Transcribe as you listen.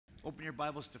Open your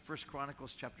Bibles to 1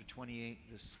 Chronicles chapter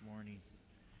 28 this morning.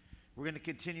 We're going to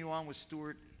continue on with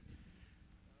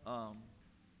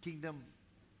kingdom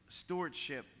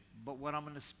stewardship, but what I'm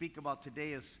going to speak about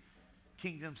today is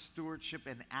kingdom stewardship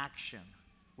in action.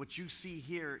 What you see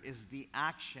here is the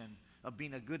action of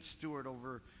being a good steward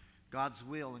over God's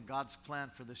will and God's plan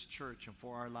for this church and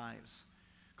for our lives.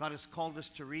 God has called us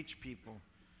to reach people,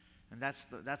 and that's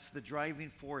the driving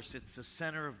force. It's the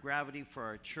center of gravity for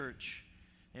our church.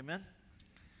 Amen?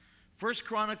 1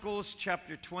 Chronicles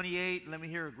chapter 28. Let me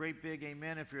hear a great big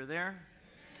amen if you're there. Amen.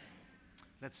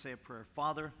 Let's say a prayer.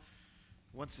 Father,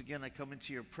 once again I come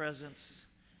into your presence,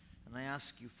 and I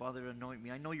ask you, Father, to anoint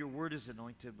me. I know your word is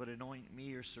anointed, but anoint me,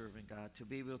 your servant, God, to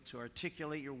be able to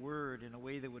articulate your word in a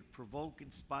way that would provoke,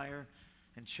 inspire,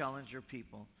 and challenge your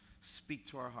people. Speak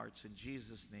to our hearts in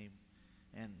Jesus' name.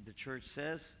 And the church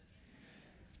says,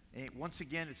 amen. Once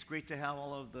again, it's great to have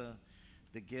all of the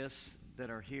guests that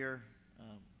are here.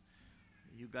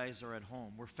 You guys are at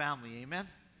home. We're family, amen?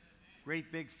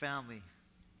 Great big family.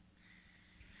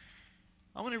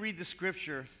 I want to read the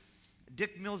scripture.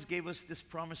 Dick Mills gave us this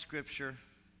promised scripture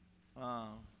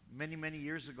many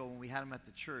years ago when we had him at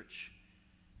the church,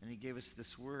 and he gave us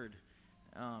this word.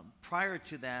 Prior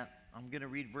to that, I'm going to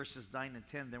read verses 9 and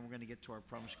 10, then we're going to get to our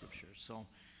promised scripture. So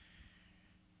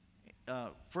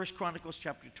 1 Chronicles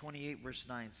chapter 28 verse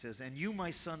 9 says, "And you, my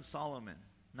son Solomon."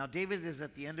 Now David is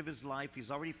at the end of his life. He's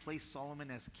already placed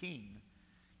Solomon as king,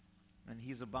 and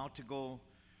he's about to go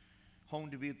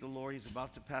home to be with the Lord. He's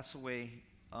about to pass away.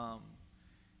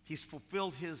 He's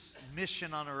fulfilled his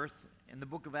mission on earth. In the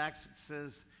book of Acts it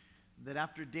says that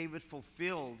after David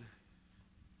fulfilled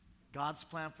God's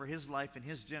plan for his life and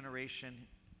his generation,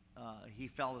 he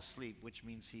fell asleep, which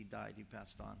means he died, he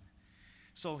passed on.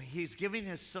 So he's giving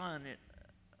his son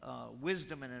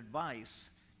wisdom and advice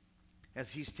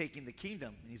as he's taking the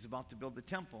kingdom, and he's about to build the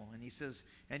temple. And he says,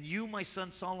 "And you, my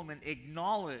son Solomon,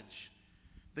 acknowledge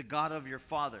the God of your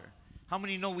father." How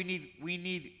many know we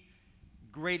need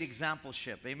great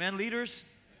exampleship? Amen, leaders?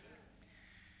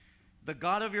 "The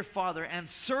God of your father, and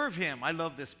serve him." I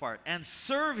love this part. "And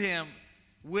serve him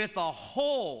with a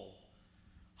whole-hearted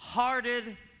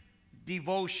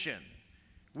devotion."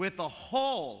 With a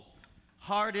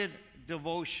whole-hearted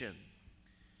devotion.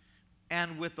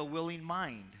 "And with a willing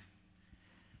mind.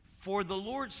 For the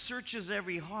Lord searches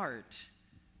every heart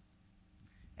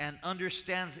and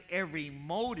understands every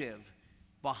motive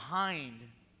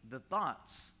behind the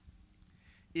thoughts.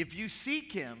 If you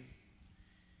seek him,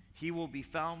 he will be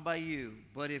found by you.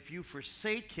 But if you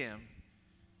forsake him,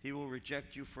 he will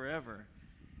reject you forever."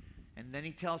 And then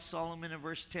he tells Solomon in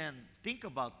verse 10, think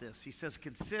about this. He says,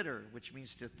 consider, which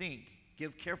means to think,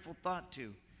 give careful thought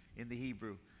to in the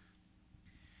Hebrew.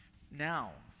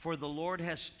 "Now, for the Lord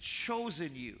has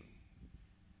chosen you."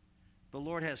 The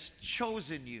Lord has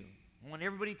chosen you. I want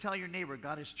everybody to tell your neighbor,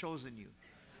 God has chosen you.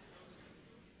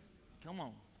 Come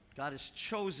on. God has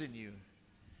chosen you.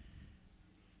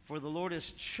 "For the Lord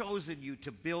has chosen you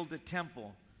to build a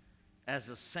temple as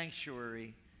a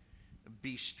sanctuary.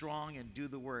 Be strong and do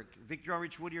the work." Victory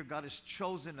Outreach Whittier, God has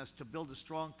chosen us to build a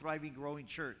strong, thriving, growing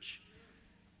church.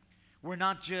 We're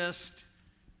not just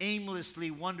aimlessly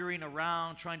wandering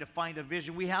around trying to find a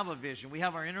vision. We have a vision. We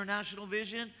have our international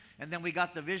vision, and then we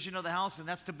got the vision of the house, and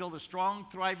that's to build a strong,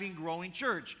 thriving, growing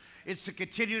church. It's to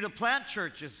continue to plant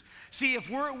churches. See,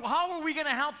 how are we going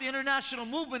to help the international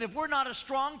movement if we're not a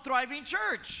strong, thriving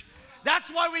church?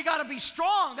 That's why we got to be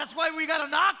strong. That's why we got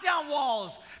to knock down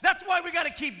walls. That's why we got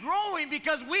to keep growing,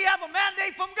 because we have a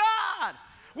mandate from God.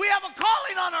 We have a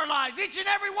calling on our lives, each and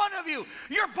every one of you.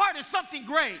 You're part of something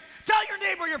great. Tell your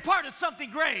neighbor you're part of something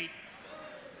great.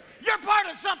 You're part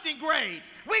of something great.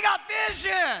 We got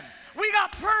vision. We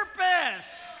got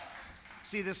purpose.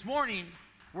 See, this morning,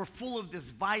 we're full of this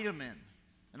vitamin.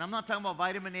 And I'm not talking about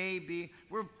vitamin A, B.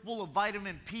 We're full of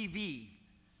vitamin PV.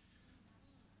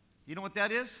 You know what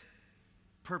that is?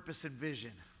 Purpose and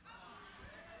vision.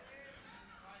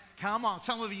 Come on,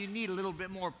 some of you need a little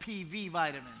bit more PV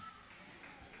vitamin.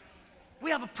 We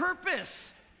have a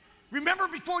purpose. Remember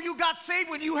before you got saved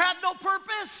when you had no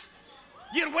purpose?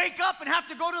 You'd wake up and have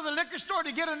to go to the liquor store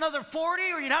to get another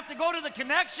 40, or you'd have to go to the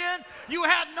connection. You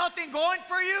had nothing going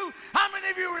for you. How many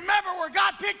of you remember where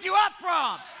God picked you up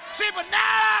from? See, but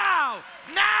now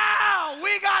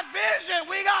we got vision,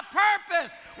 we got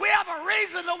purpose. We have a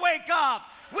reason to wake up.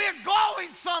 We're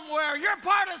going somewhere. You're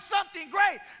part of something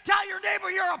great. Tell your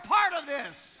neighbor you're a part of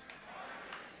this.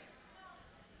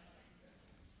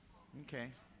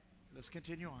 Okay, let's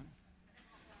continue on.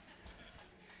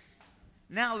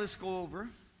 Now let's go over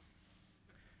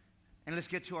and let's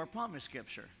get to our promise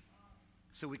scripture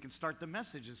so we can start the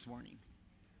message this morning.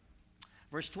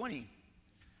 Verse 20.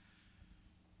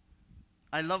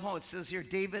 I love how it says here,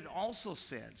 David also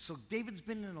said. So David's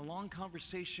been in a long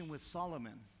conversation with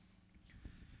Solomon.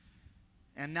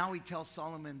 And now he tells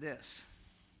Solomon this.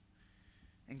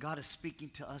 And God is speaking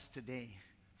to us today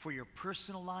for your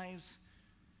personal lives,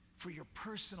 for your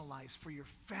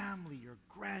family, your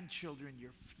grandchildren,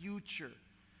 your future,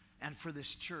 and for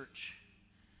this church.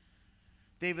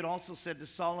 David also said to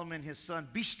Solomon, his son,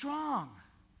 be strong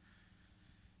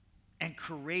and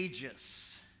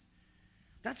courageous.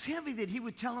 That's heavy that he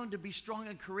would tell him to be strong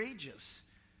and courageous.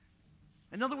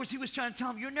 In other words, he was trying to tell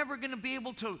him, you're never going to be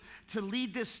able to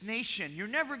lead this nation. You're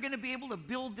never going to be able to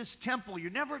build this temple.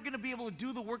 You're never going to be able to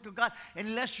do the work of God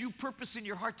unless you purpose in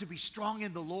your heart to be strong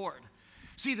in the Lord.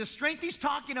 See, the strength he's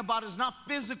talking about is not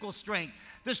physical strength.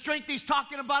 The strength he's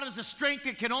talking about is the strength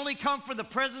that can only come from the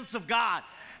presence of God.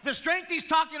 The strength he's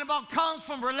talking about comes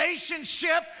from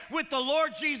relationship with the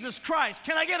Lord Jesus Christ.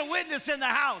 Can I get a witness in the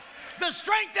house? The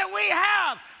strength that we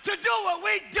have to do what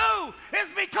we do is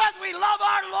because we love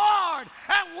our Lord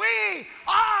and we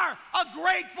are a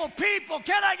grateful people.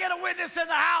 Can I get a witness in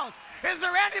the house? Is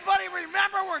there anybody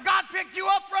remember where God picked you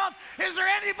up from? Is there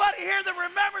anybody here that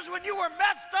remembers when you were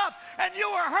messed up and you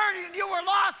were hurting and you were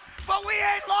lost? But we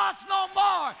ain't lost no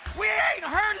more. We ain't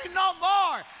hurting no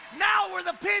more. Now we're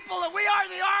the people and we are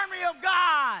the army of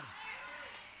God.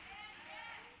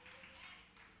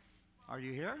 Are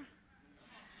you here?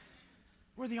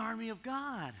 We're the army of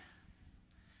God.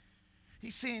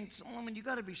 He's saying, Solomon, you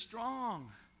got to be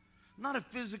strong. Not a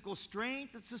physical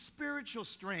strength, it's a spiritual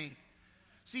strength.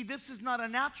 See, this is not a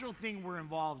natural thing we're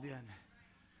involved in.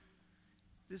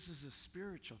 This is a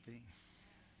spiritual thing.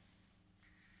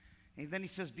 And then he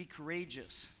says, be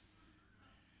courageous.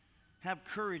 Have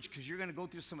courage because you're going to go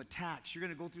through some attacks. You're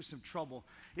going to go through some trouble.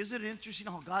 Isn't it interesting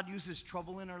how God uses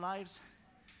trouble in our lives?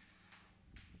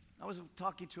 I was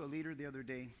talking to a leader the other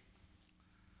day,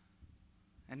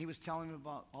 and he was telling me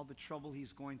about all the trouble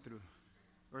he's going through,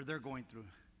 or they're going through,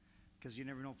 because you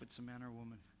never know if it's a man or a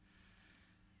woman.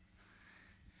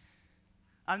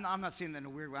 I'm not saying that in a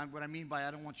weird way. What I mean by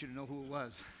I don't want you to know who it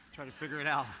was. Try to figure it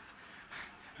out.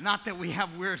 Not that we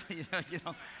have weird, you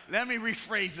know. Let me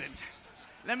rephrase it.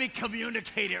 Let me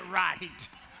communicate it right.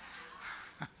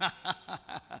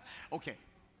 Okay.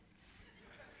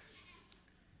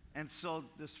 And so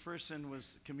this person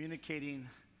was communicating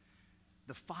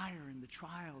the fire and the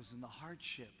trials and the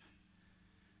hardship.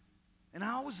 And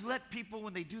I always let people,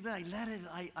 when they do that,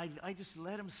 I just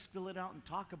let them spill it out and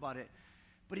talk about it.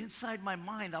 But inside my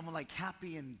mind, I'm like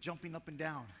happy and jumping up and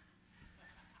down.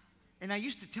 And I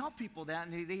used to tell people that,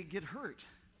 and they get hurt.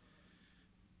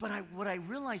 But what I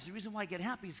realized, the reason why I get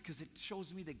happy is because it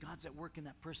shows me that God's at work in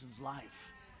that person's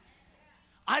life.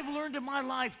 I've learned in my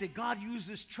life that God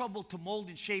uses trouble to mold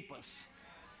and shape us.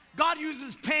 God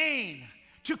uses pain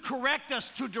to correct us,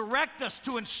 to direct us,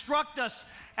 to instruct us,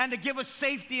 and to give us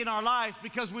safety in our lives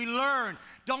because we learn,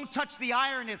 don't touch the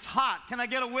iron, it's hot. Can I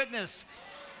get a witness?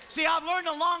 See, I've learned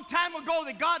a long time ago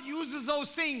that God uses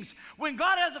those things. When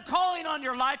God has a calling on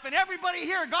your life, and everybody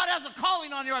here, God has a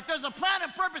calling on your life. There's a plan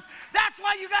and purpose. That's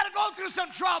why you got to go through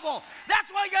some trouble. That's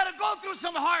why you got to go through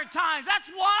some hard times. That's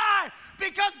why.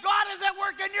 Because God is at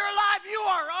work in your life. You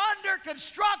are under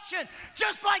construction,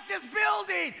 just like this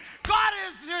building. God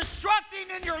is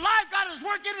instructing in your life. God is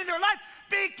working in your life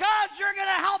because you're going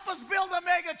to help us build a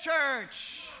mega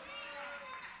church.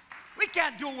 We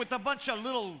can't do it with a bunch of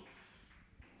little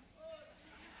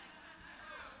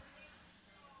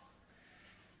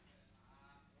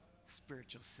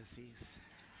spiritual sissies.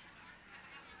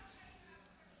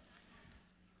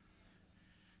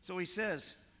 So he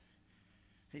says,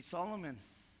 hey, Solomon.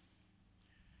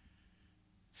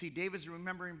 See, David's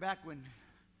remembering back when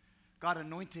God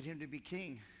anointed him to be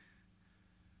king.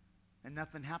 And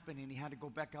nothing happened, and he had to go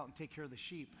back out and take care of the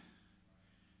sheep.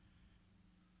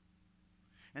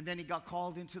 And then he got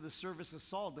called into the service of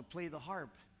Saul to play the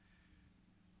harp.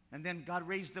 And then God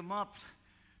raised him up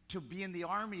to be in the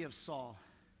army of Saul.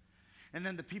 And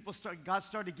then God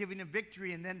started giving him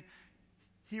victory. And then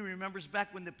he remembers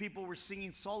back when the people were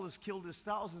singing, Saul has killed his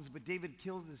thousands, but David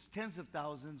killed his tens of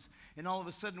thousands. And all of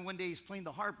a sudden, one day he's playing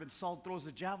the harp, and Saul throws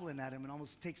a javelin at him and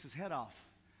almost takes his head off.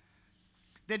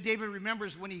 Then David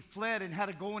remembers when he fled and had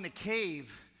to go in a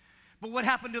cave. But what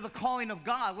happened to the calling of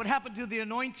God? What happened to the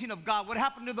anointing of God? What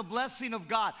happened to the blessing of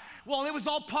God? Well, it was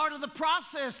all part of the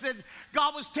process that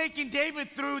God was taking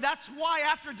David through. That's why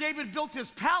after David built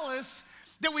his palace,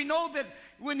 that we know that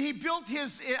when he built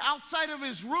his outside of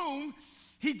his room,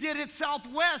 He did it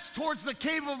southwest towards the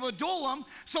cave of Adullam.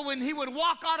 So when he would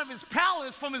walk out of his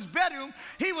palace from his bedroom,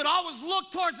 he would always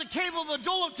look towards the cave of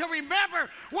Adullam to remember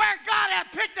where God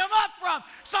had picked him up from.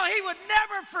 So he would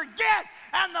never forget.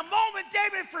 And the moment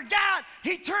David forgot,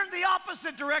 he turned the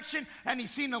opposite direction and he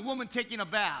seen a woman taking a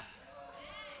bath.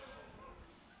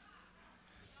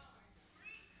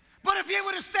 But if he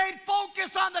would have stayed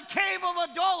focused on the cave of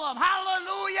Adullam,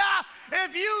 hallelujah,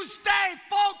 if you stay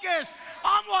focused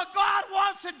on what God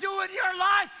wants to do in your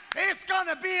life, it's going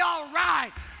to be all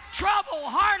right. Trouble,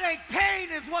 heartache, pain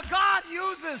is what God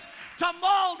uses to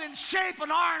mold and shape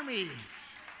an army.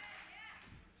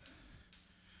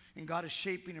 And God is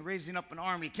shaping and raising up an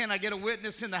army. Can I get a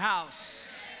witness in the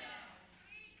house?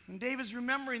 And David's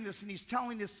remembering this, and he's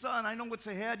telling his son, I know what's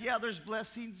ahead. Yeah, there's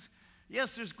blessings.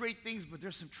 Yes, there's great things, but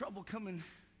there's some trouble coming.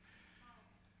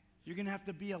 You're going to have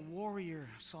to be a warrior,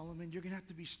 Solomon. You're going to have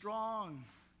to be strong.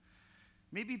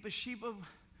 Maybe Bathsheba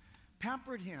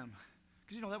pampered him.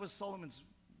 Because, you know, that was Solomon's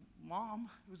mom.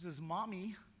 It was his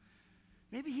mommy.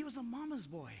 Maybe he was a mama's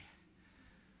boy.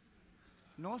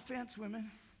 No offense,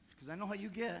 women, because I know how you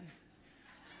get.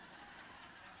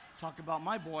 Talk about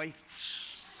my boy.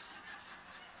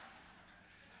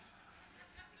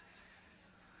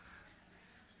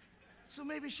 So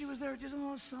maybe she was there just,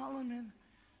 oh, Solomon,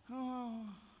 oh.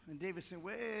 And David said,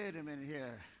 wait a minute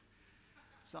here.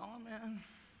 Solomon,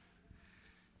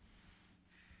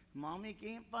 mommy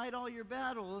can't fight all your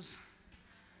battles.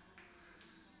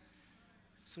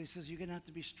 So he says, you're going to have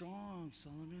to be strong,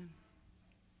 Solomon.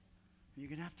 You're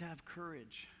going to have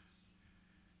courage.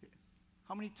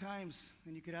 How many times,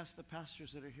 and you could ask the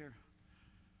pastors that are here,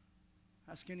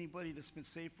 ask anybody that's been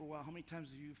saved for a while, how many times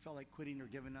have you felt like quitting or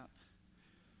giving up?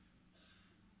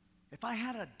 If I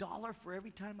had $1 for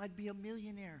every time, I'd be a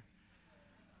millionaire.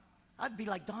 I'd be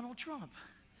like Donald Trump.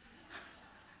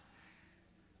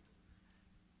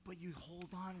 But you hold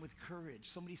on with courage.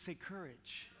 Somebody say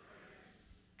courage.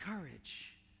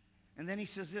 Courage. And then he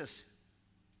says this,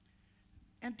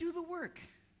 and do the work.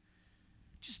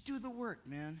 Just do the work,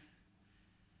 man.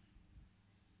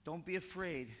 Don't be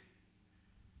afraid,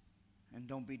 and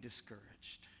don't be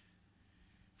discouraged.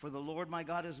 For the Lord my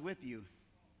God is with you.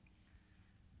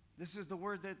 This is the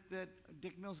word that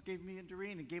Dick Mills gave me in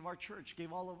Doreen and gave our church,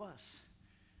 gave all of us.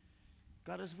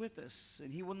 God is with us,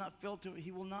 and he will not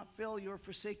fail you or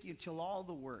forsake you until all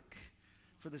the work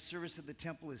for the service of the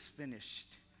temple is finished.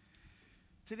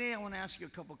 Today I want to ask you a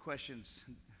couple questions.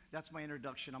 That's my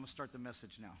introduction. I'm going to start the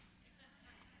message now.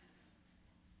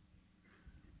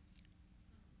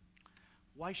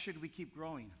 Why should we keep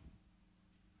growing?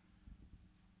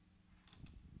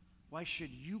 Why should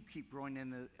you keep growing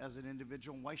as an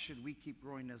individual? And why should we keep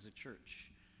growing as a church?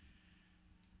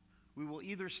 We will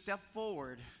either step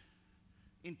forward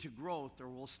into growth or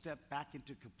we'll step back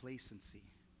into complacency.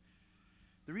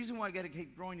 The reason why I got to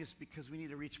keep growing is because we need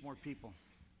to reach more people.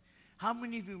 How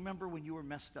many of you remember when you were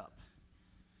messed up?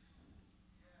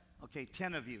 Okay,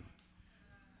 10 of you.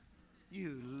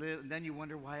 Then you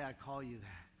wonder why I call you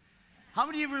that. How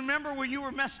many of you remember when you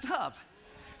were messed up?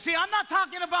 See, I'm not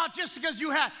talking about just because you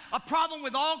had a problem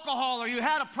with alcohol or you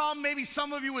had a problem, maybe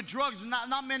some of you with drugs,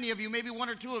 not many of you, maybe one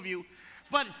or two of you.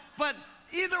 But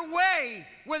either way,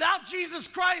 without Jesus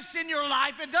Christ in your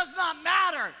life, it does not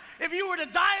matter. If you were to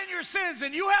die in your sins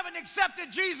and you haven't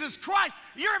accepted Jesus Christ,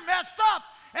 you're messed up.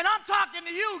 And I'm talking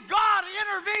to you. God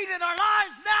intervened in our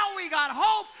lives. Now we got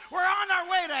hope. We're on our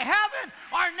way to heaven.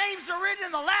 Our names are written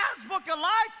in the Lamb's Book of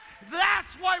Life.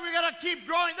 That's why we got to keep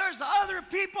growing. There's other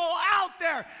people out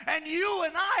there, and you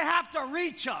and I have to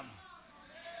reach them.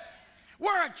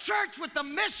 We're a church with a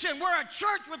mission. We're a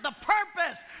church with a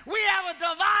purpose. We have a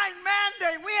divine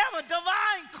mandate. We have a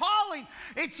divine calling.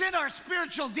 It's in our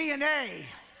spiritual DNA.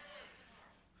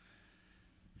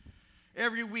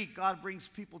 Every week, God brings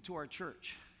people to our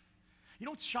church. You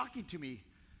know what's shocking to me?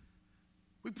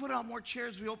 We put out more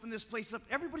chairs. We open this place up.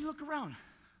 Everybody look around.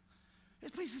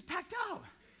 This place is packed out.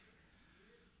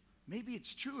 Maybe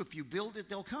it's true. If you build it,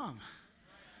 they'll come.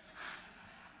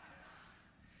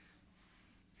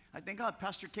 I thank God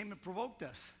Pastor came and provoked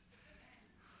us.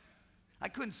 I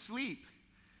couldn't sleep.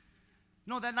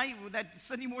 No, that night, that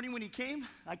Sunday morning when he came,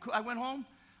 I went home.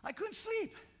 I couldn't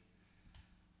sleep.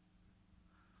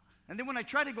 And then when I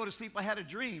tried to go to sleep, I had a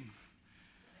dream.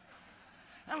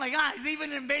 I'm like, he's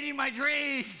even invading my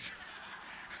dreams.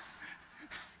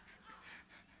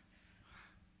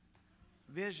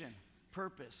 Vision,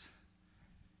 purpose.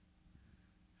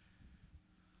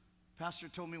 Pastor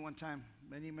told me one time,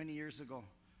 many, many years ago,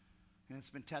 and it's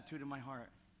been tattooed in my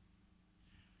heart.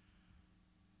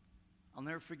 I'll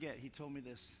never forget, he told me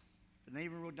this. And I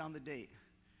even wrote down the date.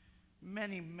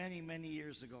 Many, many, many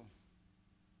years ago.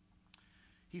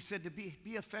 He said to be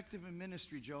effective in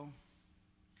ministry, Joe,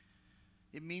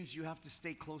 it means you have to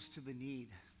stay close to the need.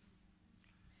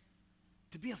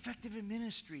 To be effective in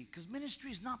ministry, because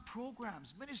ministry is not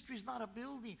programs. Ministry is not a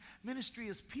building. Ministry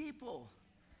is people.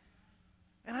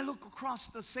 And I look across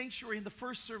the sanctuary in the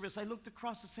first service. I looked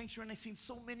across the sanctuary and I've seen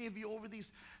so many of you over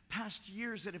these past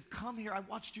years that have come here. I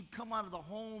watched you come out of the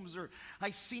homes, or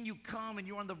I've seen you come and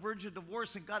you're on the verge of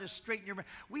divorce and God has straightened your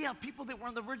marriage. We have people that were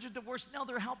on the verge of divorce. Now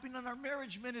they're helping in our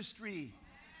marriage ministry.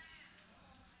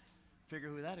 Figure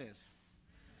who that is.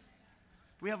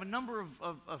 We have a number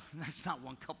of that's not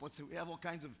one couple. We have all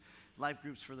kinds of life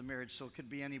groups for the marriage, so it could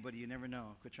be anybody. You never know.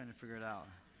 Quit trying to figure it out.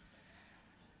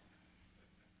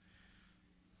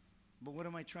 But what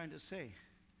am I trying to say?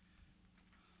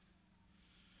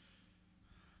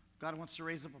 God wants to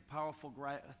raise up a powerful,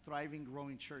 thriving,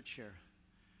 growing church here.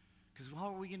 Because how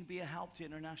are we going to be a help to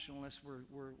international unless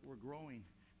we're growing?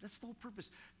 That's the whole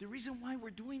purpose. The reason why we're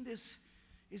doing this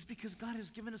is because God has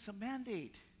given us a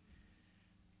mandate.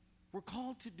 We're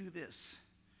called to do this.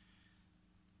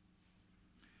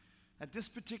 At this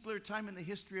particular time in the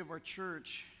history of our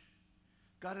church,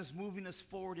 God is moving us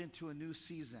forward into a new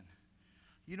season.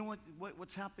 You know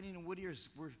what's happening in Whittier is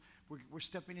we're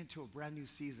stepping into a brand new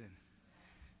season.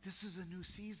 This is a new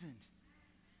season.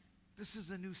 This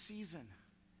is a new season.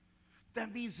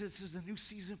 That means this is a new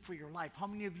season for your life. How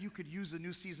many of you could use a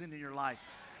new season in your life?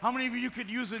 How many of you could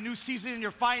use a new season in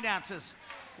your finances?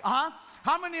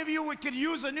 How many of you could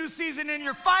use a new season in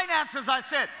your finances, I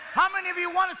said? How many of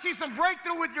you want to see some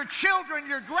breakthrough with your children,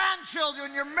 your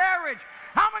grandchildren, your marriage?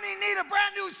 How many need a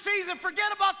brand new season?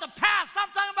 Forget about the past. I'm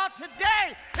talking about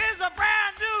today is a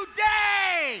brand new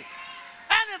day.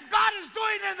 And if God is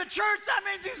doing it in the church, that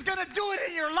means He's going to do it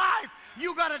in your life.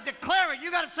 You got to declare it.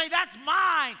 You got to say, that's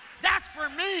mine. That's for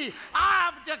me.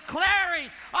 I'm declaring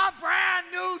a brand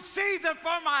new season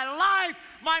for my life,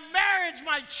 my marriage,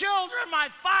 my children, my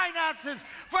finances,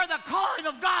 for the calling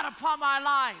of God upon my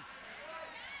life.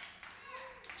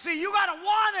 See, you got to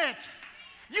want it.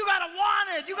 You got to want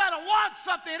it. You got to want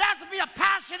something. It has to be a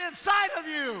passion inside of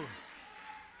you.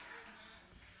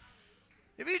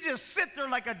 If you just sit there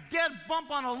like a dead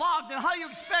bump on a log, then how do you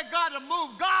expect God to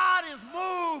move? God is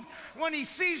moved when He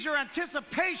sees your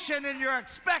anticipation and your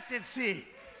expectancy.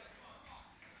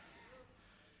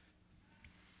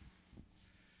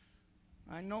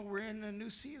 I know we're in a new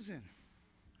season.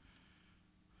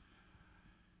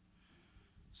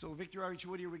 So Victory Outreach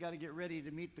Whittier, we got to get ready to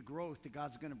meet the growth that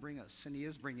God's going to bring us, and He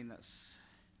is bringing us.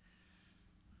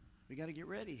 We got to get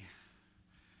ready.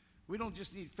 We don't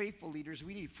just need faithful leaders,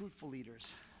 we need fruitful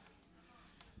leaders.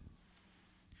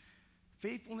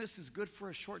 Faithfulness is good for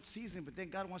a short season, but then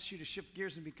God wants you to shift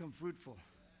gears and become fruitful.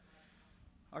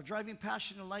 Our driving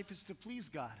passion in life is to please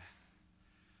God.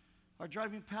 Our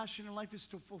driving passion in life is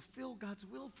to fulfill God's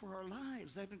will for our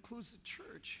lives. That includes the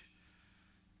church.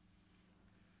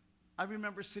 I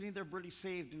remember sitting there barely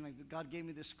saved, and God gave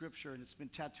me this scripture, and it's been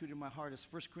tattooed in my heart. It's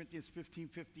 1 Corinthians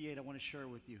 15:58. I want to share it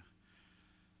with you.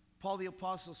 Paul the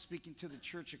Apostle speaking to the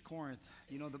church at Corinth.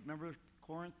 You know, remember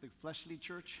Corinth, the fleshly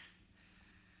church?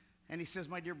 And he says,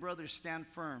 my dear brothers, stand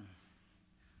firm.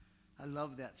 I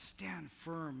love that. Stand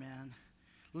firm, man.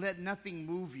 Let nothing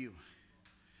move you.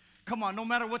 Come on, no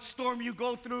matter what storm you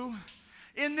go through,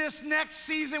 in this next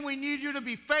season, we need you to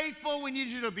be faithful. We need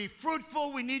you to be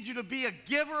fruitful. We need you to be a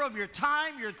giver of your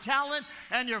time, your talent,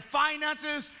 and your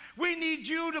finances. We need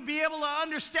you to be able to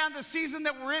understand the season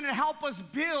that we're in and help us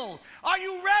build. Are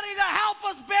you ready to help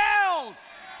us build?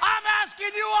 I'm asking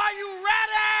you, are you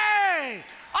ready?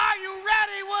 Are you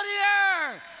ready,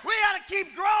 Whittier? We got to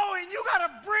keep growing. You got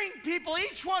to bring people.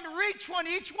 Each one reach one.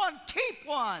 Each one keep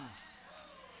one.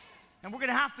 And we're going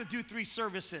to have to do 3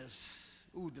 services.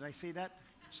 Ooh, did I say that?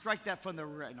 Strike that from the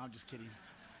right. No, I'm just kidding.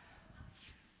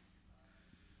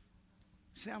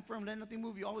 Stand firm, let nothing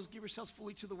move you. Always give yourselves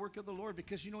fully to the work of the Lord,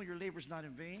 because you know your labor is not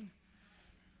in vain.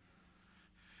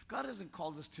 God hasn't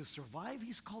called us to survive.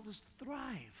 He's called us to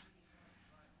thrive.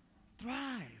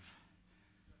 Thrive.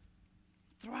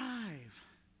 Thrive.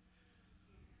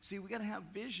 See, we got to have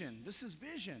vision. This is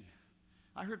vision.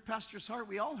 I heard Pastor's heart.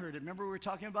 We all heard it. Remember we were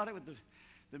talking about it with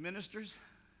the ministers?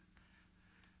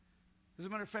 As a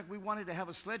matter of fact, we wanted to have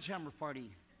a sledgehammer party,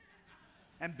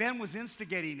 and Ben was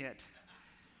instigating it.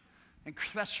 And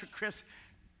Pastor Chris,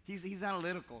 he's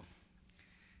analytical,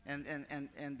 and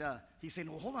he's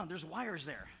saying, "Well, hold on, there's wires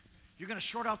there. You're going to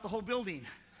short out the whole building."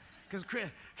 Because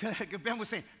Ben was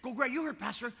saying, "Go grab." You heard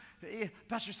Pastor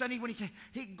Sonny when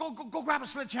he go grab a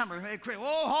sledgehammer. Hey, Chris,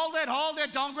 oh, hold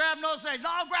it, don't grab no sledgehammer.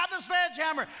 No, grab the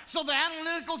sledgehammer. So the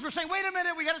analyticals were saying, "Wait a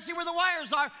minute, we got to see where the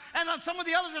wires are." And then some of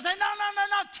the others were saying, "No,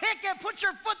 kick it, put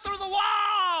your foot through the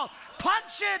wall." ball,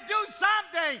 punch it, do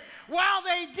something. Well,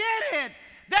 they did it.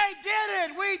 They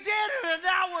did it. We did it, and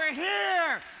now we're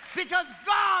here because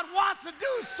God wants to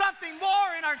do something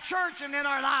more in our church and in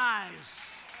our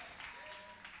lives.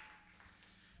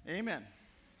 Amen.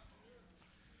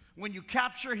 When you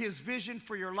capture His vision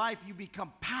for your life, you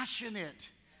become passionate.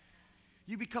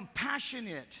 You become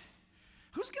passionate.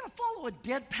 Who's going to follow a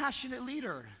dead, passionate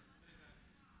leader?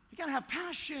 You got to have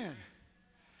passion.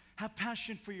 Have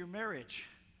passion for your marriage.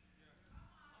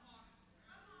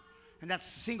 And that's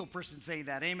a single person saying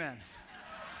that. Amen.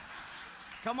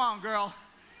 Come on, girl.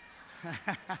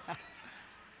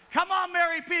 Come on,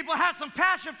 married people. Have some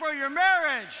passion for your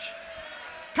marriage.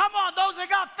 Come on, those that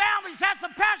got families, have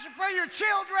some passion for your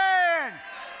children,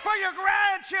 for your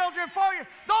grandchildren,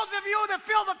 those of you that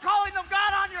feel the calling of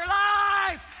God on your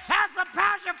life, have some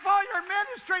passion for your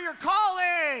ministry, your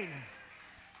calling.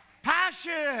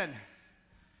 Passion.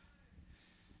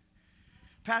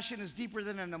 Passion is deeper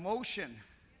than an emotion.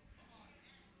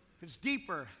 It's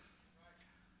deeper.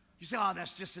 You say, oh,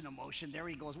 that's just an emotion. There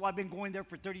he goes. Well, I've been going there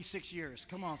for 36 years.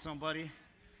 Come on, somebody.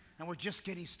 And we're just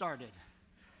getting started.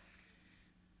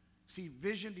 See,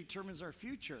 vision determines our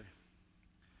future.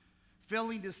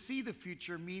 Failing to see the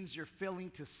future means you're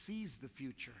failing to seize the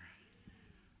future.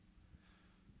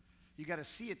 You got to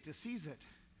see it to seize it.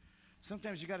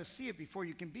 Sometimes you got to see it before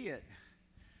you can be it.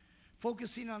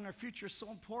 Focusing on our future is so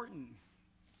important.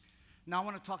 Now I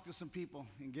want to talk to some people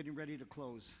and getting ready to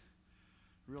close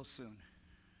real soon.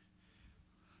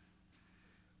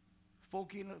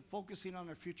 Focusing on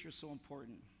our future is so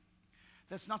important.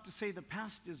 That's not to say the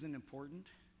past isn't important.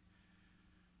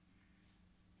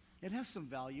 It has some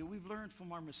value. We've learned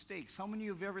from our mistakes. How many of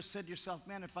you have ever said to yourself,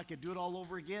 man, if I could do it all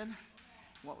over again?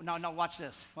 Well, no, watch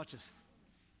this. Watch this.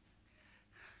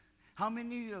 How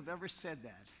many of you have ever said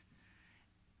that?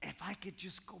 If I could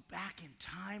just go back in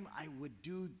time, I would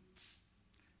do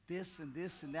this and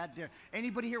this and that there.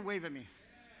 Anybody here wave at me?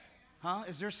 Huh?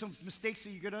 Is there some mistakes that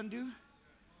you could undo?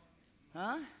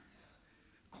 Huh?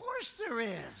 Of course there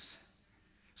is.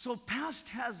 So past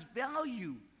has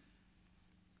value.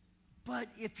 But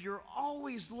if you're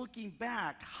always looking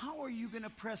back, how are you going to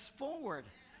press forward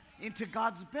into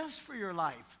God's best for your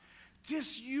life?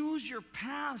 Just use your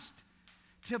past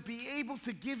to be able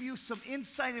to give you some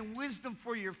insight and wisdom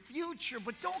for your future,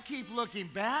 but don't keep looking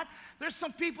back. There's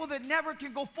some people that never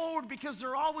can go forward because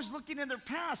they're always looking in their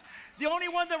past. The only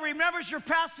one that remembers your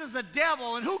past is the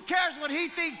devil, and who cares what he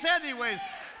thinks anyways?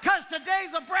 Because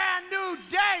today's a brand new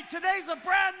day. Today's a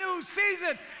brand new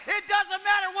season. It doesn't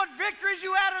matter what victories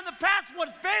you had in the past,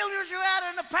 what failures you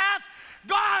had in the past.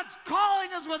 God's calling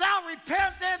is without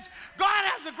repentance. God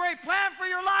has a great plan for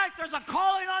your life. There's a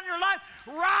calling on your life.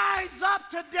 Rise up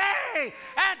today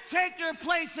and take your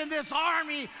place in this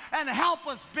army and help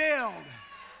us build.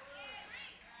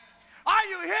 Are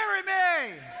you hearing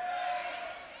me?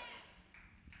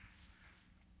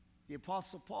 The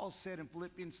Apostle Paul said in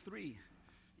Philippians 3,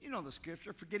 you know the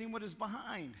scripture, forgetting what is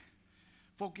behind,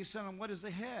 focusing on what is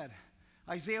ahead.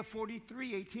 Isaiah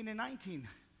 43, 18 and 19.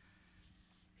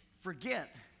 Forget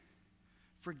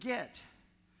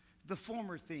the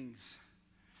former things.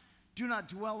 Do not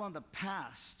dwell on the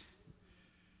past.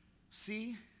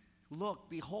 See, look,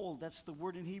 behold, that's the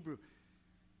word in Hebrew.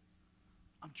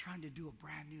 I'm trying to do a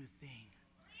brand new thing.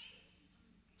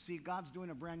 See, God's doing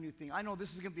a brand new thing. I know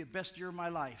this is going to be the best year of my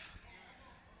life.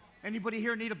 Anybody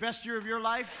here need a best year of your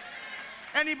life?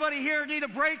 Anybody here need a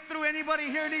breakthrough? Anybody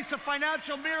here need some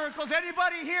financial miracles?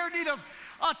 Anybody here need a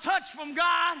touch from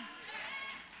God?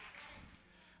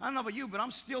 I don't know about you, but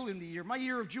I'm still in the year. My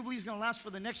year of Jubilee is going to last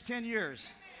for the next 10 years.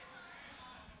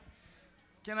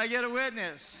 Can I get a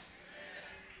witness?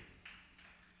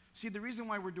 See, the reason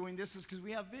why we're doing this is because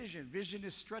we have vision. Vision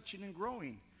is stretching and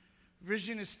growing.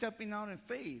 Vision is stepping out in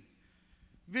faith.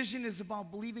 Vision is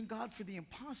about believing God for the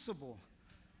impossible.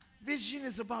 Vision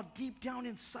is about deep down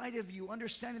inside of you,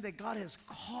 understanding that God has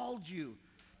called you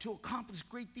to accomplish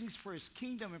great things for His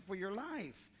kingdom and for your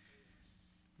life.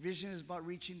 Vision is about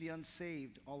reaching the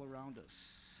unsaved all around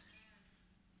us.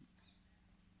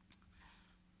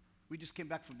 We just came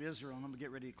back from Israel, and I'm going to get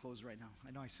ready to close right now.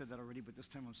 I know I said that already, but this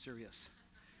time I'm serious.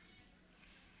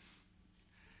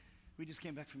 We just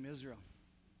came back from Israel.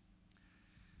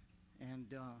 And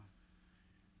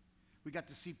we got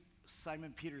to see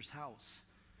Simon Peter's house.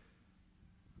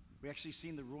 We actually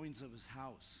seen the ruins of his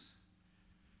house.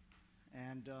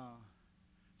 And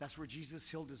that's where Jesus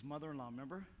healed his mother-in-law,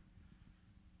 remember?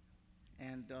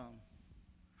 And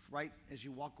right as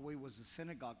you walk away was the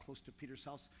synagogue close to Peter's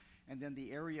house. And then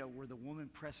the area where the woman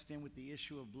pressed in with the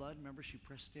issue of blood. Remember, she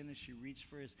pressed in and she reached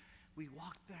for his. We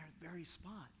walked there at the very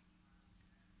spot.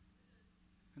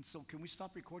 And so can we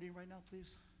stop recording right now, please?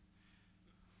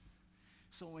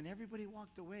 So when everybody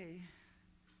walked away,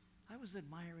 I was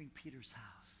admiring Peter's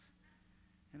house.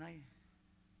 And I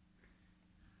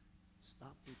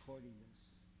stopped recording this.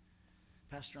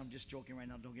 Pastor, I'm just joking right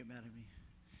now. Don't get mad at me.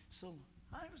 So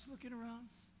I was looking around.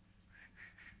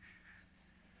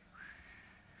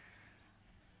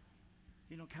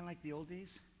 You know, kind of like the old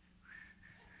days.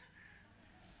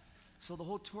 So the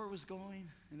whole tour was going,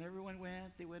 and everyone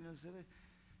went. They went,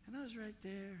 and I was right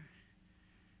there.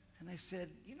 And I said,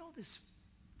 you know, this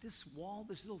wall,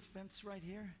 this little fence right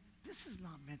here, this is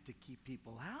not meant to keep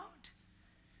people out.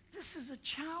 This is a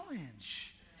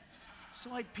challenge.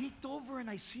 So I peeked over, and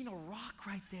I seen a rock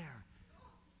right there.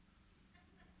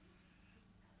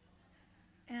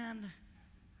 And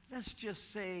let's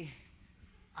just say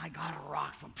I got a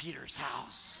rock from Peter's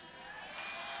house.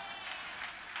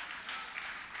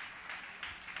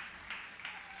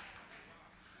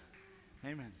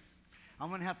 Amen.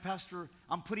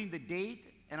 I'm putting the date,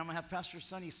 and I'm going to have Pastor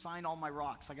Sonny sign all my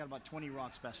rocks. I got about 20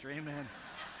 rocks, Pastor. Amen.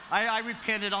 I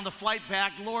repented on the flight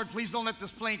back. Lord, please don't let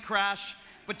this plane crash.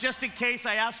 But just in case,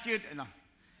 I ask you. No.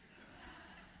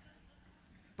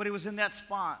 But it was in that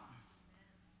spot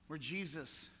where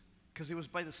Jesus, because it was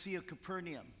by the Sea of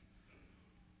Capernaum,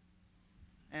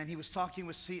 and he was talking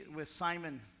with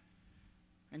Simon,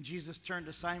 and Jesus turned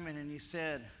to Simon and he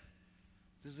said,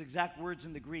 this is exact words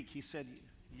in the Greek. He said,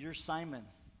 you're Simon.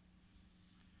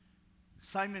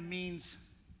 Simon means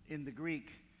in the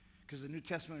Greek, because the New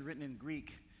Testament is written in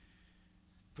Greek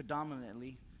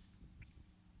predominantly,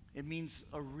 it means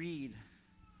a reed,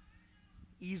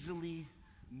 easily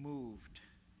moved.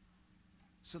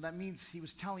 So that means he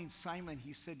was telling Simon,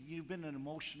 he said, you've been an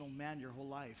emotional man your whole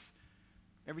life.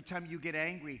 Every time you get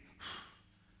angry,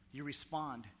 you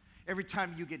respond. Every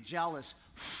time you get jealous,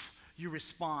 you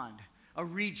respond. A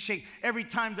reed shake. Every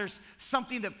time there's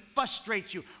something that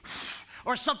frustrates you,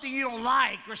 or something you don't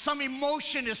like, or some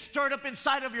emotion is stirred up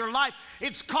inside of your life,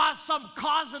 it's caused some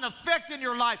cause and effect in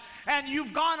your life, and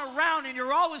you've gone around and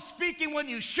you're always speaking when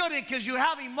you shouldn't because you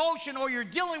have emotion, or you're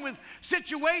dealing with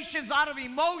situations out of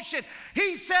emotion.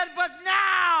 He said, but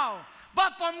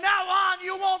from now on,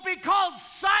 you won't be called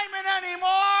Simon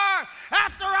anymore.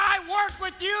 After I work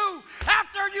with you,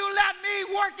 after you let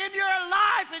me work in your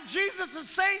life, and Jesus is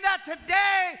saying that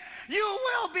today, you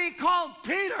will be called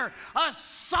Peter, a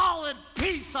solid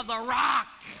piece of the rock.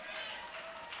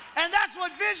 And that's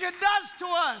what vision does to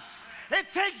us.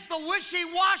 It takes the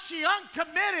wishy-washy,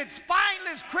 uncommitted,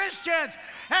 spineless Christians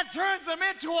and turns them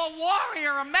into a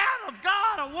warrior, a man of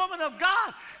God, a woman of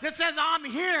God that says, I'm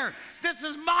here. This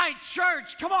is my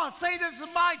church. Come on, say this is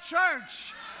my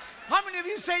church. How many of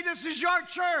you say this is your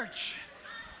church?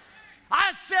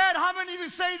 I said, how many of you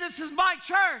say this is my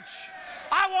church?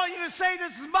 I want you to say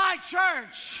this is my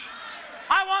church.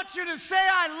 I want you to say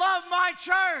I love my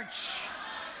church.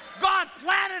 God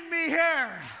planted me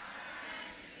here.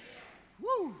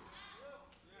 Woo.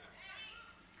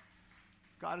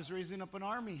 God is raising up an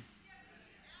army.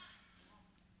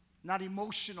 Not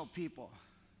emotional people.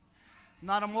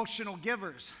 Not emotional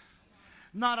givers.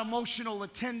 Not emotional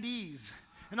attendees.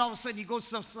 And all of a sudden you go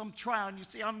to some trial and you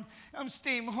say, I'm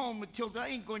staying home until I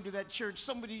ain't going to that church.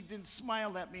 Somebody didn't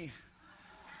smile at me.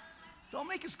 Don't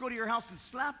make us go to your house and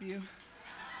slap you.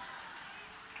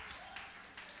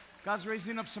 God's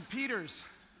raising up some Peters.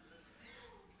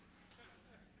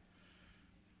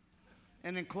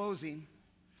 And in closing,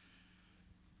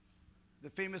 the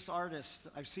famous artist,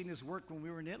 I've seen his work when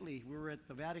we were in Italy. We were at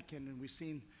the Vatican and we've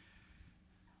seen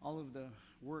all of the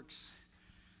works.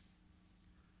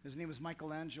 His name was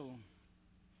Michelangelo.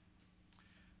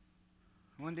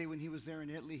 One day when he was there in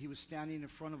Italy, he was standing in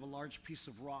front of a large piece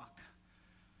of rock.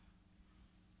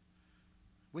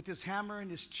 With his hammer and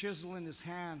his chisel in his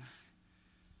hand,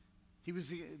 he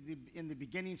was in the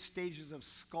beginning stages of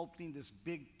sculpting this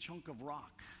big chunk of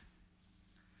rock.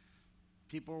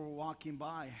 People were walking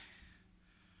by.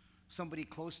 Somebody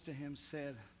close to him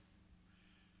said,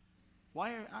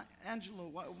 Angelo,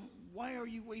 why are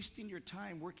you wasting your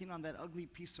time working on that ugly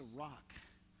piece of rock?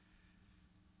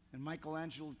 And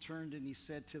Michelangelo turned and he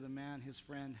said to the man, his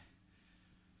friend,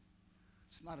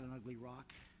 it's not an ugly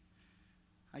rock.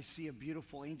 I see a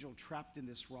beautiful angel trapped in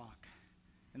this rock,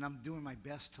 and I'm doing my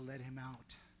best to let him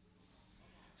out.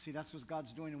 See, that's what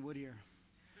God's doing in Whittier.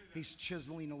 He's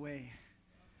chiseling away.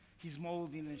 He's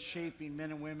molding and shaping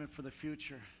men and women for the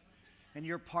future. And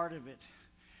you're part of it.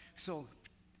 So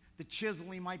the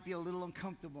chiseling might be a little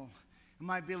uncomfortable. It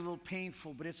might be a little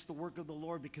painful, but it's the work of the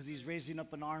Lord because he's raising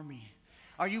up an army.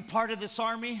 Are you part of this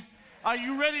army? Are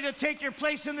you ready to take your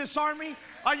place in this army?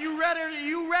 Are you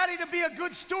ready to be a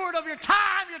good steward of your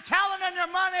time, your talent, and your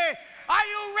money? Are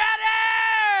you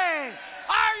ready?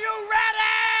 Are you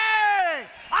ready?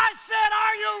 I said,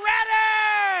 are you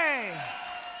ready?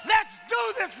 Let's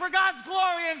do this for God's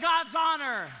glory and God's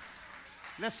honor.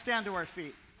 Let's stand to our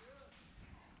feet.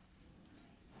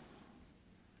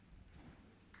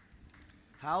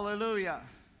 Hallelujah.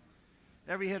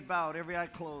 Every head bowed, every eye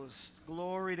closed.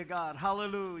 Glory to God.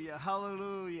 Hallelujah.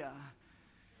 Hallelujah.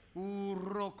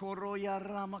 Come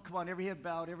on, every head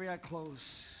bowed, every eye closed.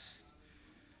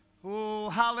 Oh,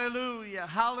 hallelujah.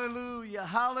 Hallelujah.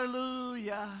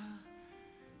 Hallelujah.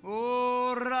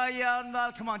 Oh,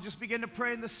 Rayanda. Come on, just begin to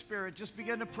pray in the Spirit. Just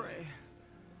begin to pray.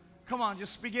 Come on,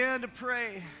 just begin to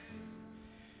pray.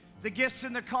 The gifts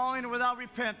and the calling are without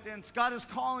repentance. God is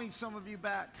calling some of you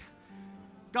back.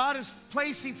 God is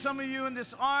placing some of you in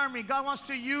this army. God wants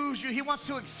to use you. He wants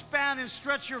to expand and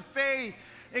stretch your faith.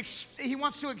 He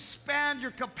wants to expand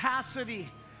your capacity.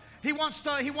 He wants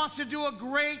to do a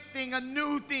great thing, a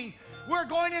new thing. We're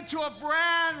going into a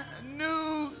brand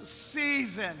new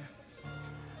season.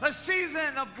 A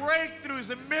season of breakthroughs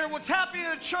and miracles. What's happening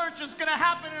in the church is going to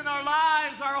happen in our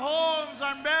lives, our homes,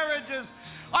 our marriages,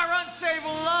 our unsaved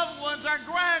loved ones, our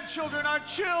grandchildren, our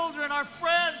children, our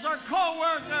friends, our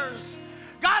co-workers.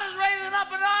 God is raising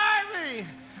up an army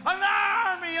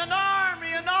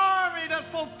to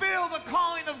fulfill the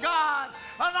calling of God,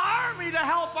 an army to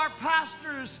help our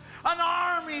pastors, an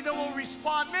army that will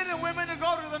respond, men and women to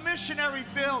go to the missionary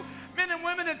field, men and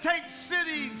women to take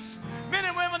cities, men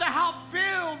and women to help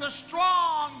build a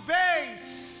strong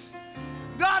base.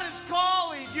 God is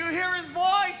calling. You hear His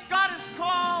voice? God is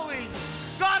calling.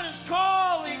 God is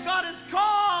calling. God is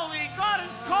calling. God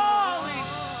is calling.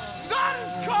 God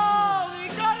is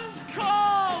calling. God is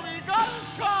calling. God is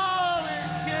calling.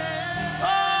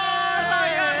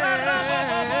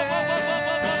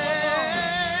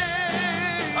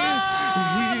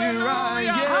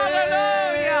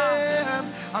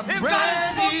 I'm if God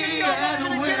has spoken to you, I want you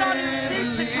to get on your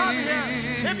seats and come here.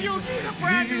 If you need a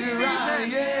brand new season,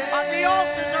 the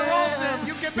altars are open.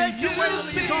 You can make your way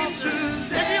to these altars.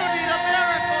 If you need a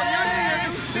miracle, you need a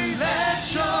new season. Let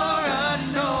your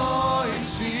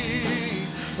anointing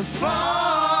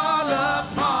fall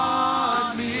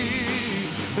upon me.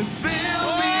 Fill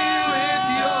me with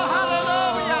your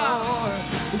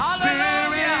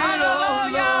Spirit, oh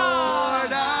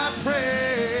Lord, I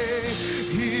pray.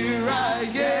 Here I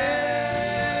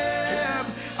am.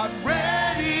 I'm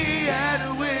ready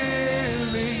and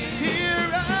willing.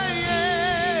 Here I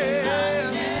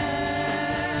am.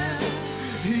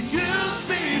 Use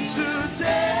me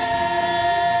today.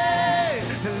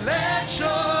 Let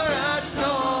your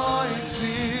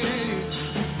anointing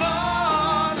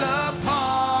fall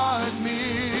upon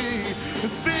me.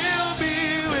 Fill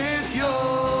me with your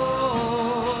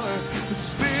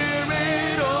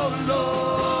Spirit, oh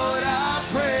Lord, I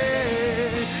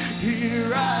pray.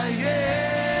 Here I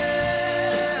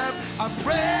am. I'm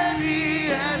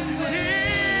ready and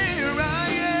here I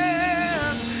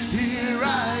am. Here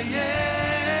I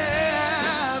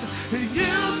am.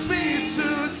 Use me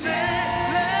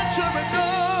today. Let your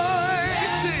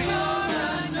anointing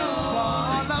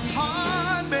fall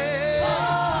upon me.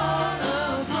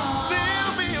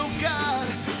 Fill me, oh God.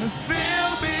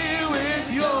 Fill me with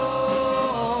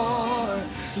your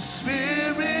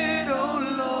Spirit, oh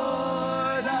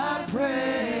Lord, I pray.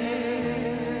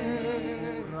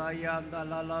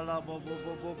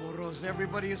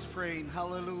 Everybody is praying.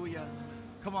 Hallelujah.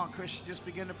 Come on, Christian, just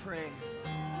begin to pray.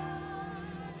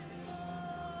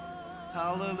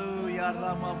 Hallelujah.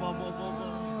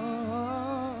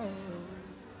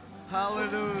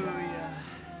 Hallelujah.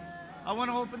 I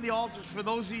want to open the altars for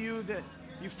those of you that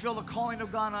you feel the calling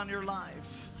of God on your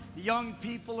life. Young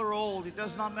people or old, it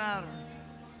does not matter.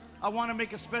 I want to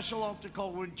make a special altar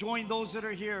call. We'll join those that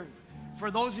are here. For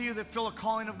those of you that feel a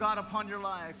calling of God upon your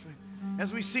life,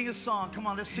 as we sing a song, come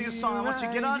on, let's sing a song. I want you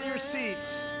to get out of your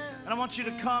seats, and I want you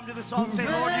to come to this altar and say,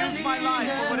 Lord, use my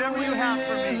life for whatever you have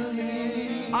for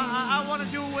me. I want to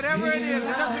do whatever it is.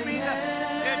 It doesn't mean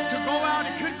that to go out,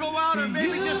 it could go out, or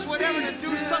maybe just whatever, to do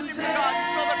something for God, to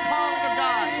feel the calling of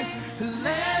God.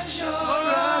 Let your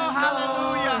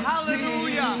hallelujah,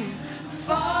 hallelujah.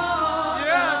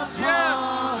 Yes, yes.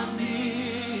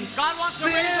 God wants to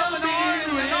raise up an army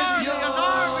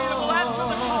that will answer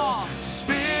the call.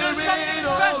 There's something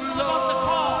special about the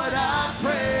call.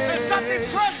 There's something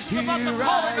precious about the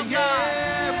calling of God.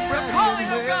 The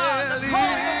calling of God. The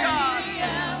calling of God.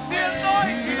 The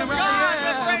anointing of God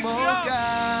that breaks yokes.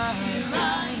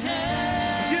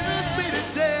 Use me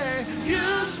today.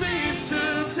 Use me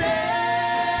today.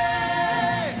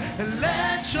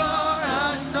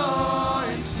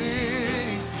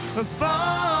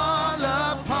 fall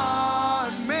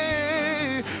upon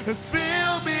me.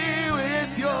 Fill me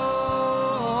with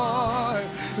your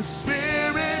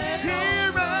Spirit.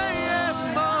 Here I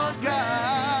am, oh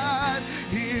God.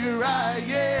 Here I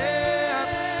am,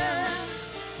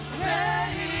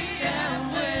 ready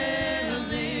and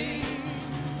willing.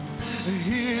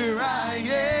 Here I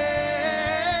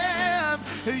am.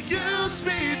 Use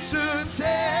me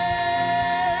today.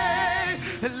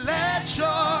 Let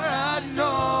your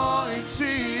anointing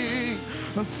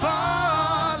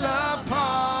fall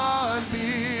upon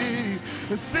me.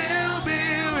 Fill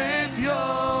me with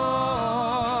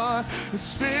your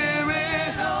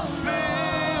Spirit.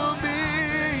 Fill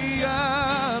me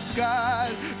up,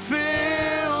 God.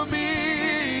 Fill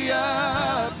me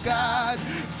up, God.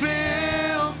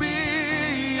 Fill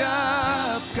me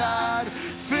up, God.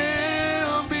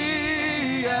 Fill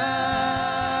me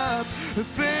up.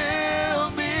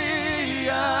 Fill me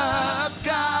up,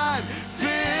 God.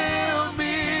 Fill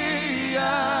me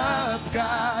up,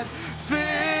 God.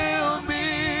 Fill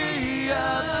me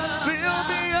up. Fill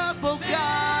me up, oh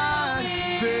God.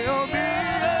 Fill me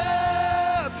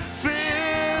up.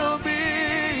 Fill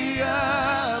me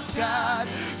up, God.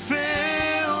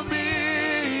 Fill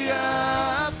me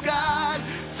up, God.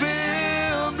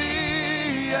 Fill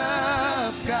me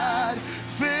up, God.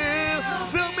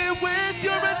 Fill me with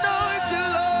your anointing,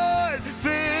 Lord.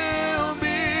 Fill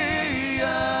me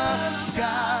up,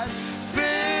 God.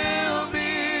 Fill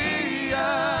me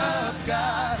up,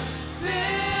 God.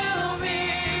 Fill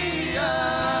me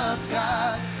up,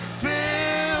 God.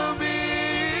 Fill me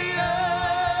up.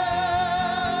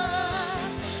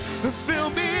 Fill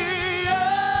me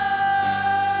up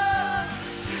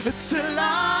till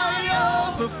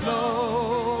I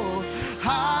overflow.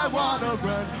 I wanna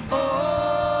run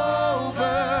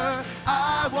over.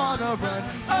 I wanna run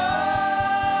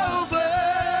over.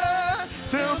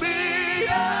 Fill me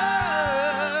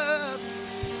up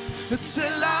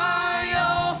till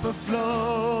I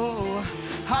overflow.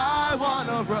 I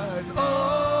wanna run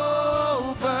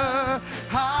over.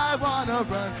 I wanna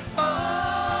run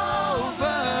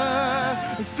over.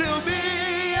 Fill me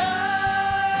up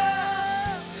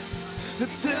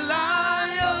till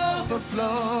I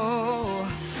overflow.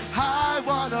 I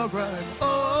wanna run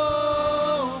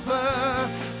over.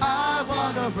 I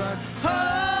wanna run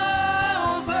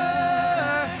over.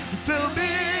 Fill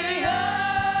me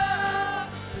up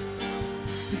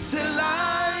till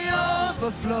I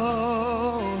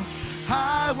overflow.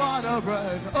 I wanna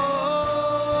run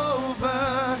over.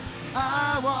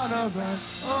 I wanna run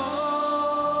over.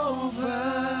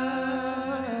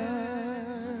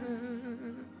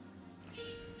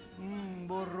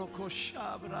 Boroko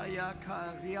shabra ya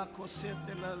kariako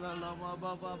sete la la la ma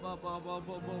ba ba ba ba ba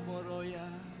ba ba boroya.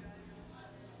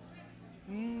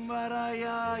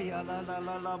 Maraya ya la la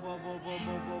la la ba ba ba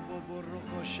ba ba ba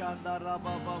boroko shandara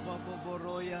ba ba ba ba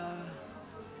boroya.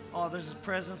 Oh, there's the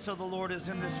presence of the Lord is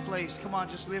in this place. Come on,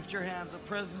 just lift your hands. The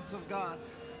presence of God.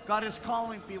 God is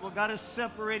calling people. God is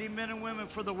separating men and women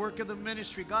for the work of the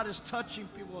ministry. God is touching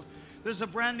people. There's a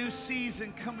brand new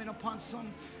season coming upon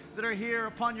some that are here,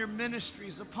 upon your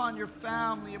ministries, upon your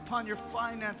family, upon your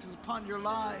finances, upon your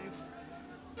life.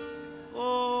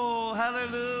 Oh,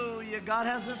 hallelujah. God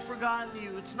hasn't forgotten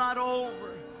you. It's not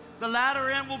over. The latter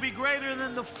end will be greater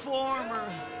than the former.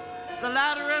 The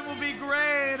latter end will be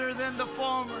greater than the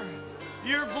former.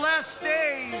 Your blessed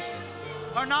days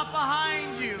are not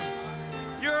behind you.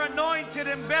 Your anointed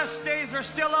and best days are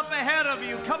still up ahead of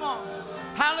you. Come on.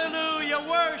 Hallelujah.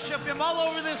 Worship Him all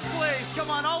over this place. Come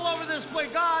on, all over this place.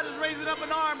 God is raising up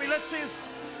an army. Let's see this.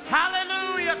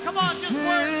 Hallelujah. Come on, just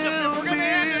worship Him. We're going to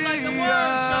end it like the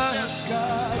words of this.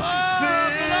 Oh,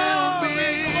 glory,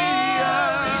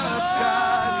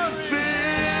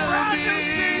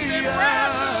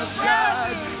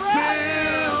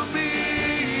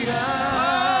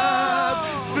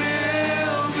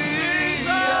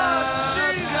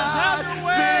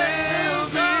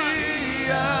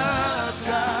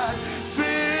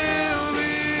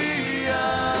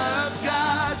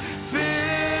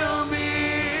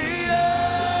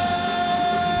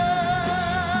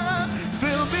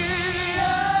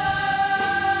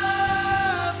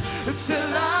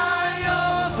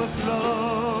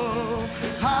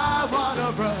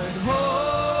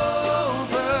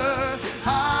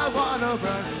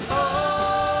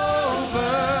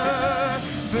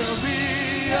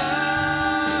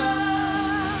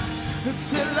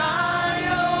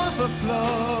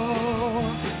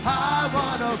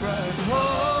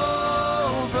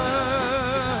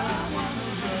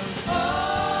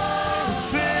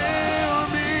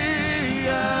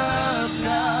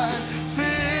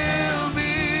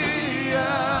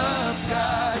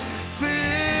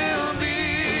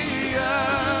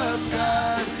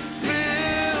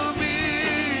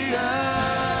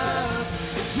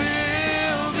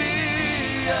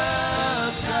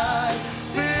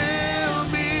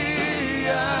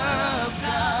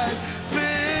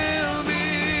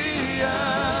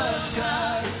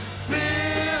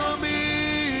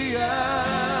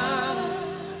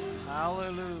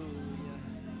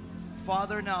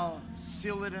 Father, now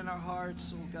seal it in our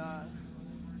hearts, oh God.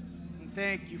 And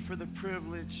thank you for the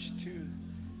privilege to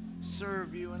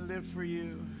serve you and live for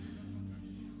you.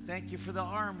 Thank you for the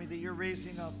army that you're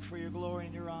raising up for your glory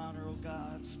and your honor, oh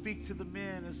God. Speak to the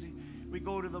men as we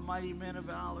go to the mighty men of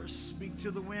valor. Speak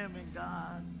to the women,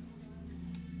 God.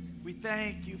 We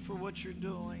thank you for what you're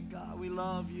doing, God. We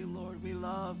love you, Lord. We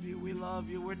love you. We love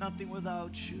you. We're nothing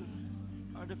without you.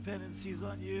 Our dependency is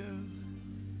on you.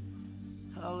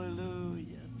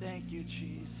 Hallelujah. Thank you,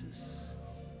 Jesus.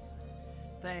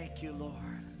 Thank you, Lord.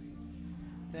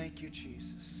 Thank you,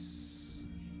 Jesus.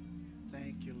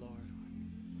 Thank you, Lord.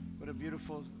 What a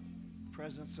beautiful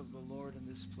presence of the Lord in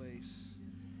this place.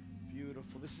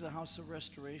 Beautiful. This is a house of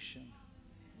restoration.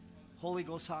 Holy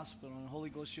Ghost Hospital and Holy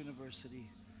Ghost University.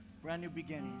 Brand new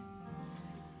beginning.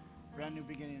 Brand new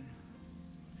beginning.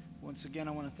 Once again,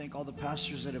 I want to thank all the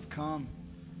pastors that have come.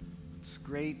 It's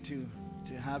great to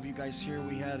have you guys here.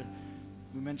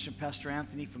 We mentioned Pastor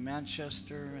Anthony from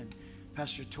Manchester, and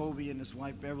Pastor Toby and his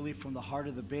wife Beverly from the Heart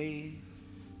of the Bay,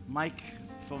 Mike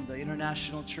from the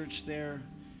International Church there,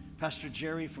 Pastor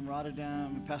Jerry from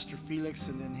Rotterdam, and Pastor Felix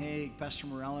in Den Haag, Pastor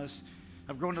Morales.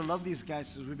 I've grown to love these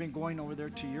guys as we've been going over there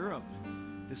to Europe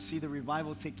to see the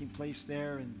revival taking place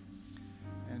there, and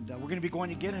we're going to be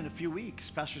going again in a few weeks.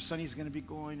 Pastor Sonny's going to be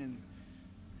going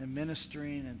and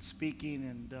ministering and speaking,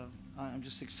 and I'm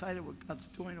just excited what God's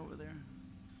doing over there.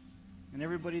 And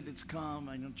everybody that's come,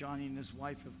 I know Johnny and his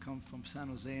wife have come from San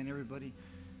Jose, and everybody,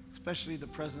 especially the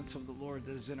presence of the Lord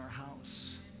that is in our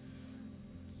house.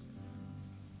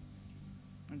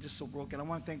 I'm just so broken. I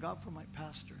want to thank God for my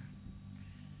pastor,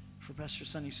 for Pastor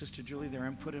Sonny, Sister Julie, their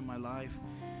input in my life.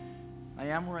 I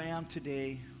am where I am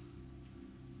today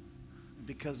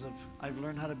because I've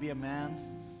learned how to be a man,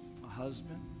 a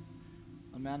husband,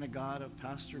 a man of God, a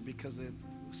pastor, because I've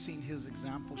seen his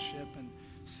exampleship and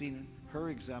seen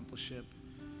her exampleship,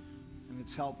 and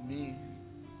it's helped me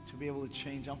to be able to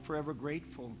change. I'm forever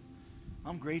grateful.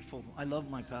 I'm grateful. I love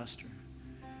my pastor.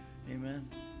 Amen.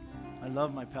 I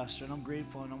love my pastor, and I'm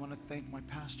grateful, and I want to thank my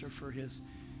pastor for he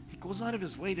goes out of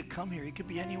his way to come here. He could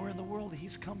be anywhere in the world.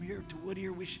 He's come here to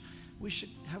Whittier. We should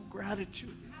have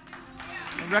gratitude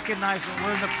and recognize when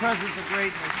we're in the presence of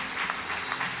greatness.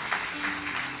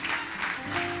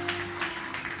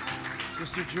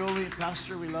 Sister Julie,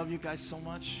 Pastor, we love you guys so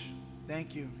much.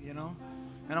 Thank you, you know.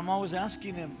 And I'm always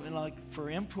asking him, like, for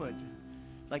input.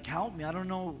 Like, help me. I don't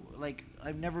know, like,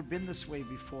 I've never been this way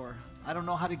before. I don't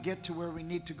know how to get to where we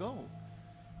need to go.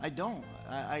 I don't.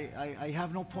 I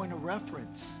have no point of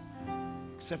reference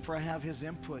except for I have his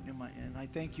input and I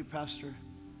thank you, Pastor.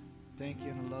 Thank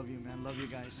you, and I love you, man. Love you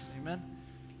guys. Amen.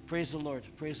 Praise the Lord.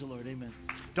 Praise the Lord. Amen.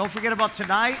 Don't forget about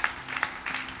tonight.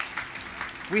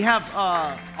 We have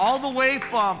all the way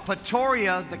from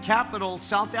Pretoria, the capital,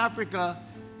 South Africa,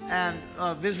 and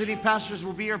visiting pastors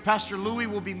will be here. Pastor Louis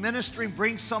will be ministering.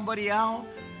 Bring somebody out.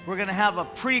 We're going to have a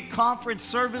pre-conference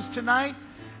service tonight.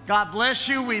 God bless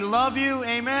you. We love you.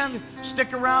 Amen.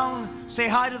 Stick around. Say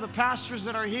hi to the pastors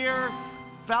that are here.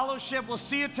 Fellowship. We'll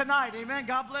see you tonight. Amen.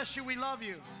 God bless you. We love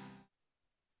you.